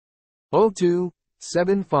 02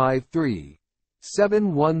 753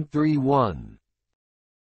 7131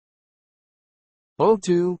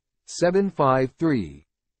 02 753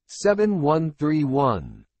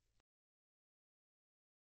 7131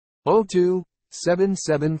 02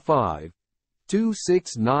 775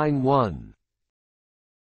 2691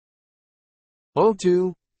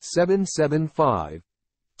 02 775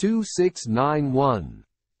 2691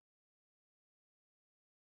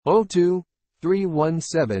 02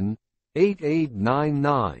 317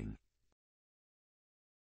 8899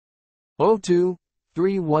 02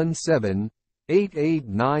 317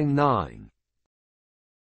 8899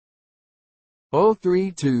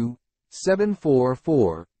 032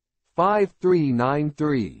 744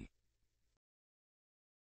 5393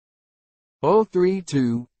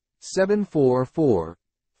 032 744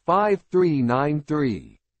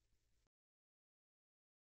 5393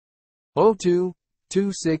 02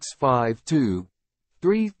 2652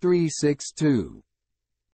 3362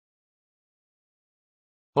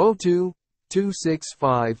 02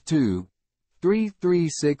 2652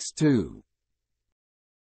 3362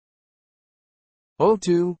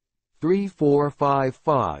 02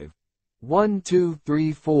 3455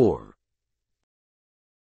 1234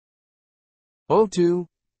 02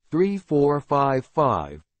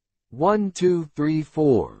 3455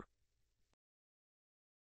 1234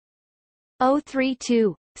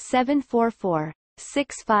 032 744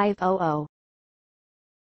 6500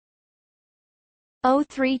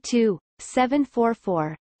 032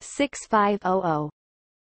 744 6500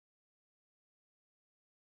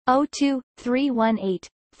 02 318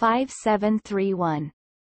 5731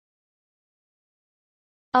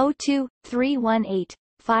 02 318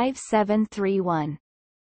 5731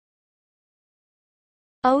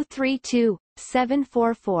 032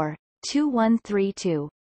 744 2132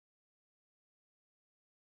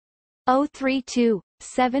 032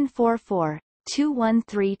 744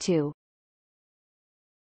 2132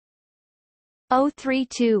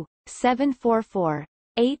 032 744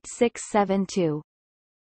 8672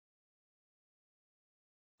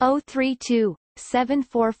 032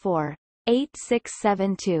 744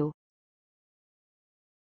 8672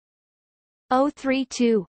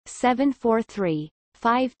 032 743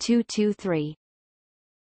 5223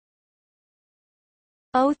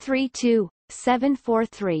 032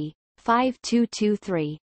 743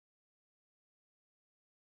 5223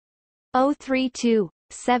 032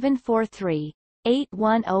 743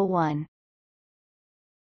 8101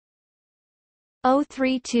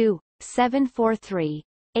 032 743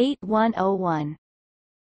 8101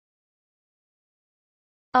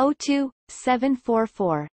 02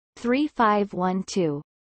 744 3512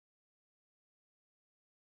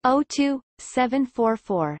 02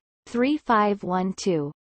 744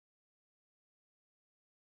 3512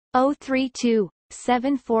 032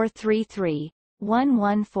 7433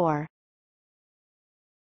 114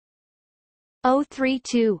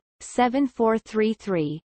 032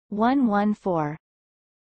 7433 114.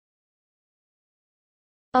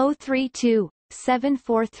 032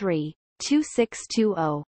 743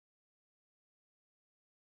 2620.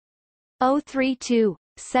 032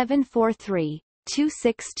 743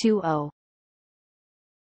 2620.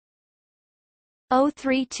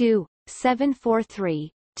 032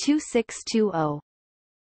 743 2620.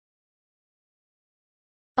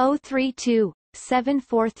 032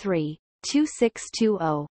 743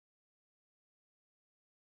 2620.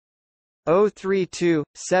 032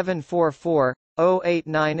 744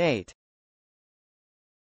 0898.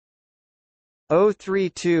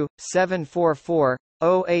 032 744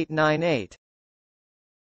 0898.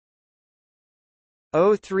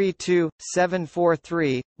 032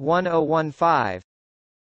 743 1015.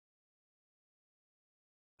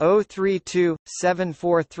 032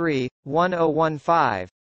 743 1015.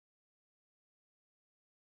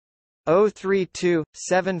 032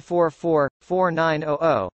 744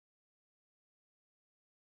 4900.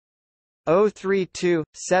 032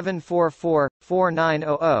 744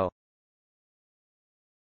 4900.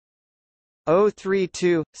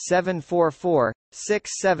 032 744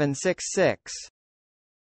 6766.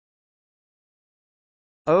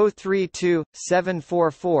 032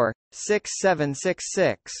 744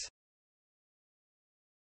 6766.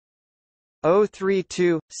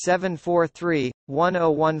 032 743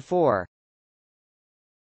 1014.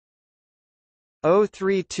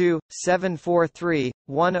 032 743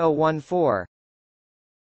 1014.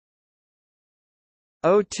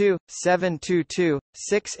 02 722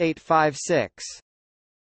 6856.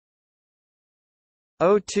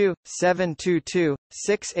 02 722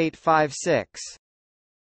 6856.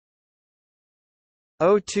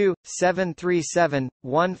 02 737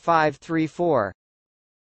 1534.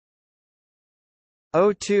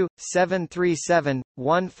 02 737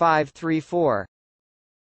 1534.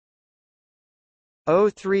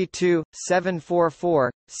 032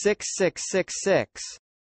 744 6666.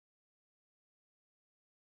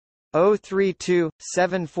 032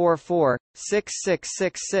 744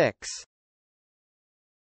 6666.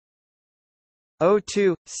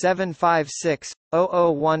 02 756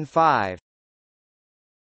 0015.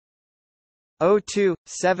 02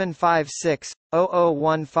 756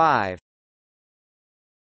 0015.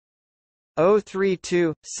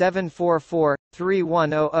 032 744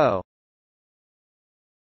 3100.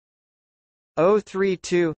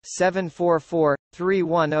 032 744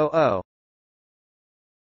 3100.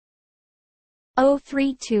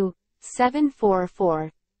 032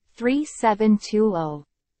 744 3720.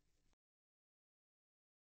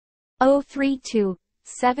 032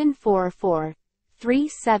 744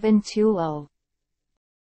 3720.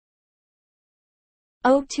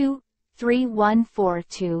 02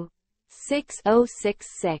 3142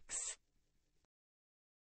 6066.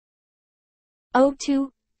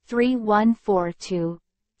 02 3142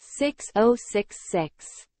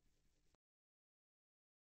 6066.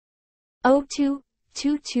 02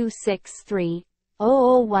 2263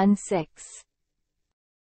 0016.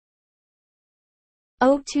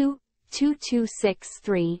 02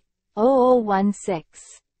 2263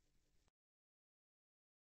 0016.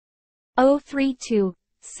 032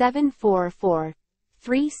 744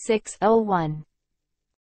 3601.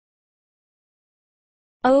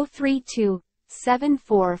 032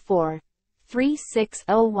 744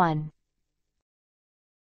 3601.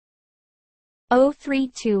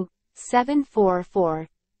 032 744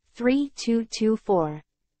 3224.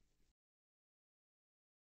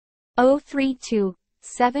 032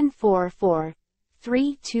 744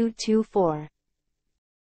 3224.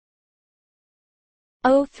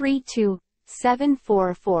 032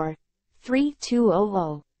 744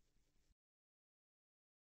 3200.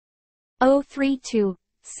 032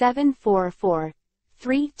 744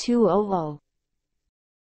 3200.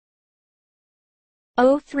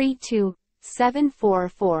 032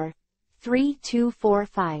 744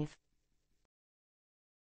 3245.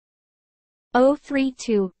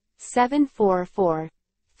 032 744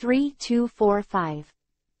 3245.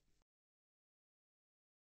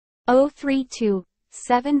 032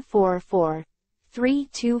 744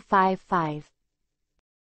 3255.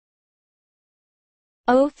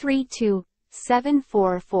 032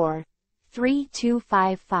 744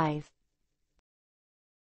 3255.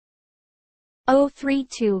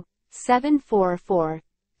 032 744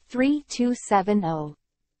 3270.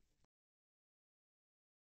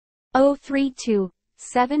 032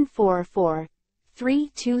 744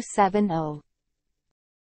 3270.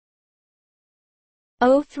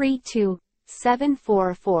 032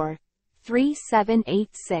 744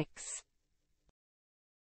 3786.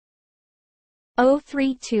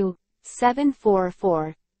 032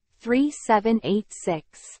 744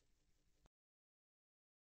 3786.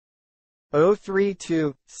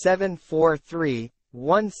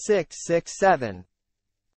 032-743-1667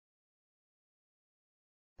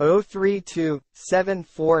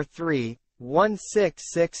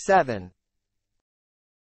 032-743-1667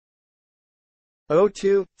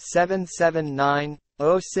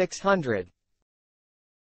 02779-0600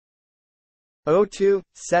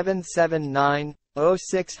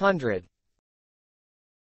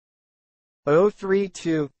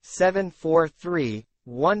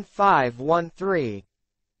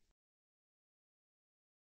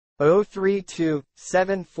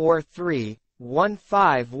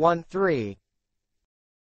 032-743-1513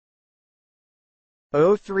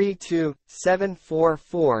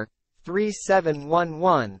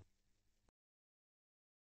 032-743-1513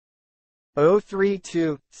 032-744-3711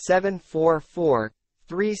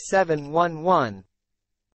 032-744-3711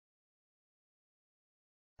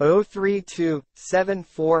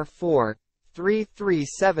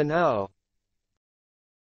 032-744-3370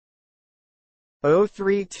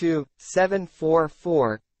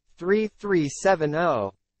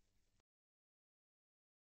 032-744-3370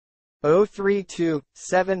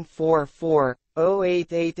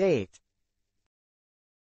 032-744-0888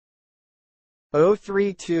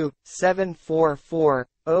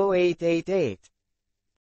 032-744-0888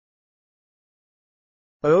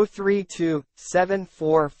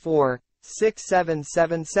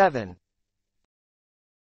 032-744-6777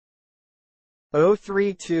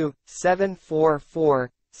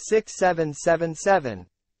 032-744-6777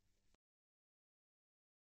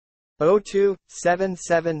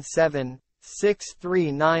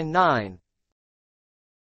 02777-6399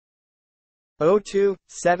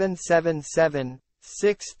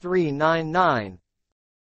 02777-6399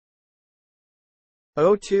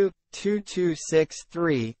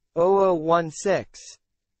 02263-0016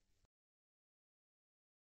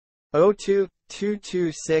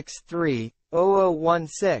 02263-0016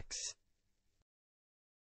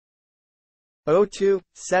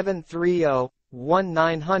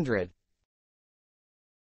 02730-1900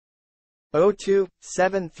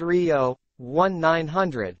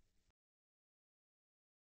 02730-1900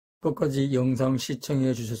 끝까지 영상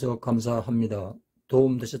시청해 주셔서 감사합니다.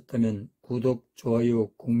 도움 되셨다면 구독, 좋아요,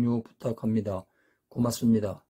 공유 부탁합니다. 고맙습니다.